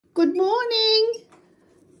Good morning.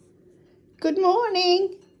 Good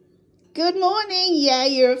morning. Good morning. Yeah,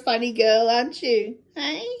 you're a funny girl, aren't you?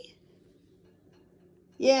 Hey?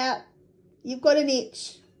 Yeah, you've got an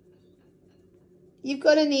itch. You've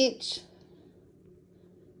got an itch.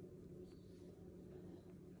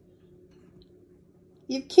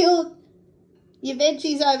 You've killed your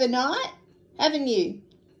veggies overnight, haven't you?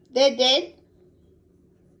 They're dead.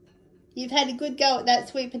 You've had a good go at that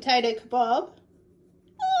sweet potato kebab.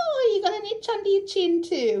 Oh, you got an itch under your chin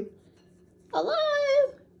too. Hello?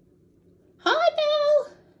 Hi,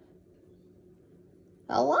 Belle.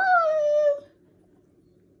 Hello?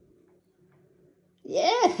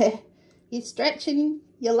 Yeah, you're stretching.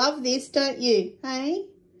 You love this, don't you? Hey?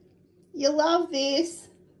 You love this.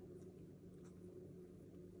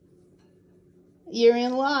 You're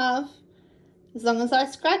in love. As long as I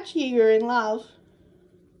scratch you, you're in love.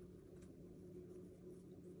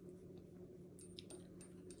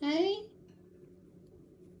 Hey?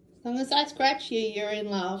 As long as I scratch you, you're in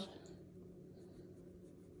love.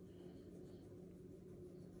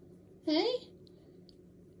 Hey?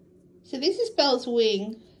 So this is Belle's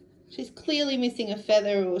wing. She's clearly missing a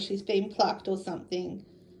feather, or she's been plucked or something.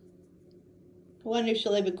 I wonder if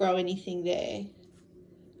she'll ever grow anything there.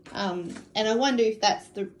 And I wonder if that's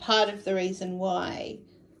the part of the reason why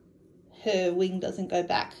her wing doesn't go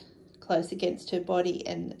back close against her body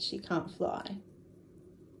and that she can't fly.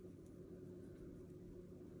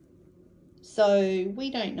 So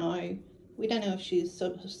we don't know. We don't know if she's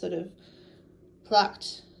sort of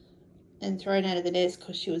plucked and thrown out of the nest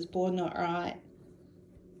because she was born not right.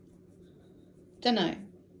 Don't know.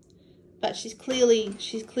 But she's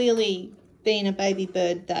clearly been a baby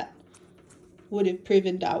bird that would have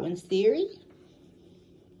proven Darwin's theory.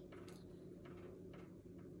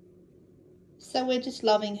 So we're just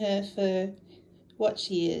loving her for what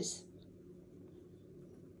she is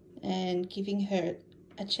and giving her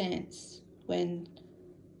a chance when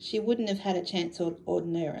she wouldn't have had a chance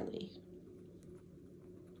ordinarily.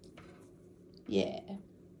 Yeah.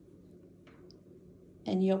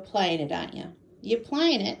 And you're playing it, aren't you? You're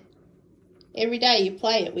playing it. Every day you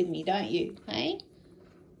play it with me, don't you? Hey?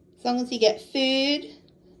 As long as you get food,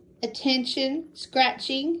 attention,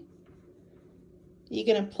 scratching,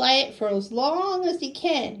 you're going to play it for as long as you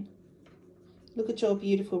can. Look at your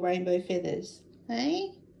beautiful rainbow feathers.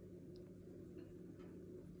 Hey?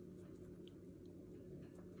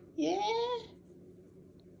 Yeah?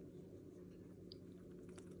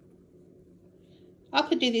 I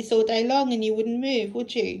could do this all day long and you wouldn't move,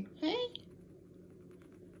 would you? Hey?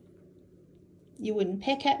 You wouldn't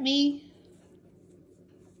peck at me.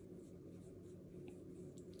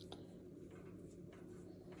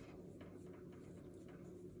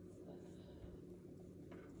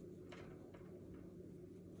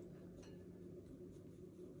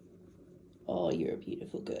 Oh, you're a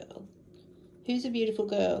beautiful girl. Who's a beautiful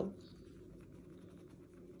girl?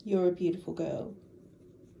 You're a beautiful girl.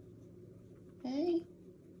 Hey?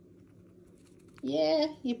 Yeah,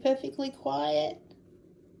 you're perfectly quiet.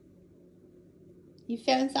 You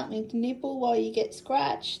found something to nibble while you get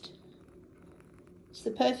scratched. It's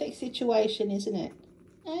the perfect situation, isn't it?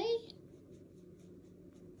 Hey?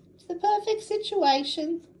 It's the perfect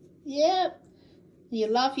situation. Yep. You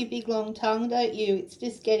love your big long tongue, don't you? It's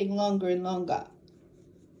just getting longer and longer.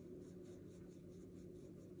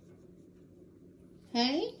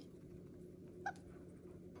 Hey?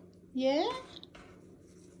 Yeah?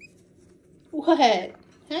 What? Hey?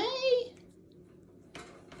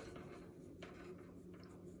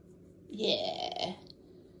 Yeah.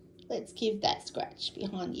 Let's give that scratch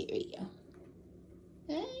behind your ear.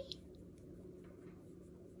 Hey?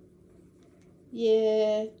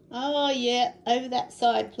 Yeah. Oh, yeah. Over that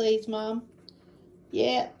side, please, Mum.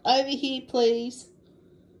 Yeah. Over here, please.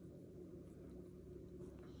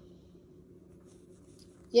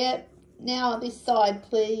 Yep. Now this side,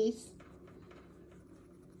 please.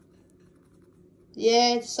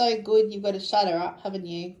 Yeah, it's so good. You've got to shut her up, haven't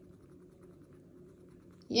you?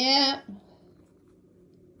 Yeah.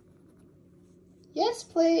 Yes,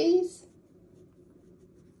 please.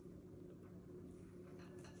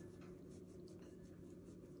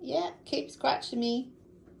 Yeah, keep scratching me.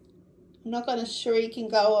 I'm not going to shriek and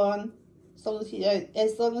go on as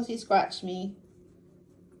long as you scratch me.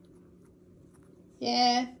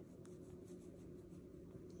 Yeah.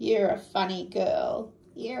 You're a funny girl.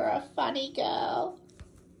 You're a funny girl.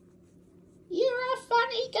 You're a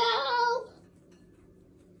funny girl.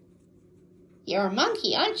 You're a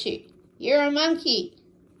monkey, aren't you? You're a monkey.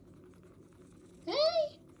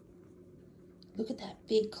 Hey? Look at that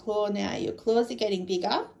big claw now. Your claws are getting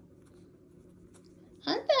bigger.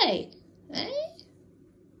 Aren't they? Hey?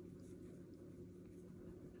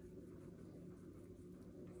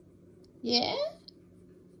 Yeah?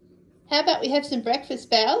 How about we have some breakfast,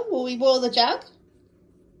 Belle? Will we boil the jug?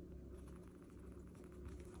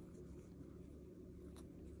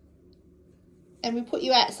 And we put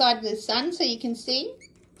you outside in the sun so you can sing?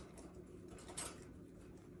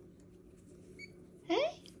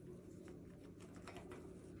 Hey?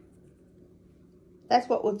 That's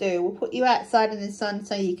what we'll do. We'll put you outside in the sun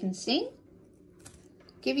so you can sing.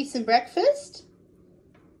 Give you some breakfast.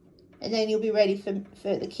 And then you'll be ready for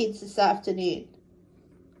the kids this afternoon.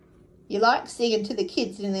 You like singing to the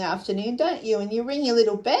kids in the afternoon, don't you? And you ring your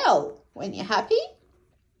little bell when you're happy.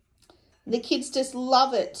 The kids just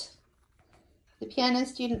love it. The piano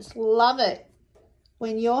students love it.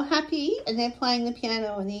 When you're happy and they're playing the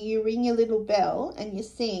piano and you ring your little bell and you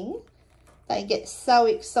sing, they get so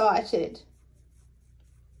excited.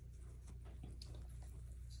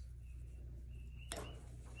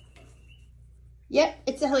 Yep,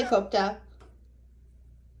 it's a helicopter.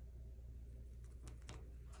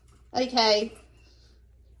 Okay.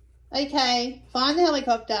 Okay, find the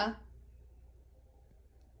helicopter.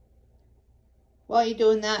 While you're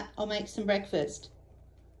doing that, I'll make some breakfast.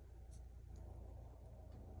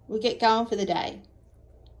 We'll get going for the day.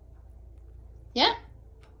 Yep.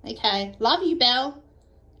 Okay. Love you, Belle.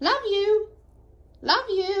 Love you. Love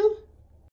you.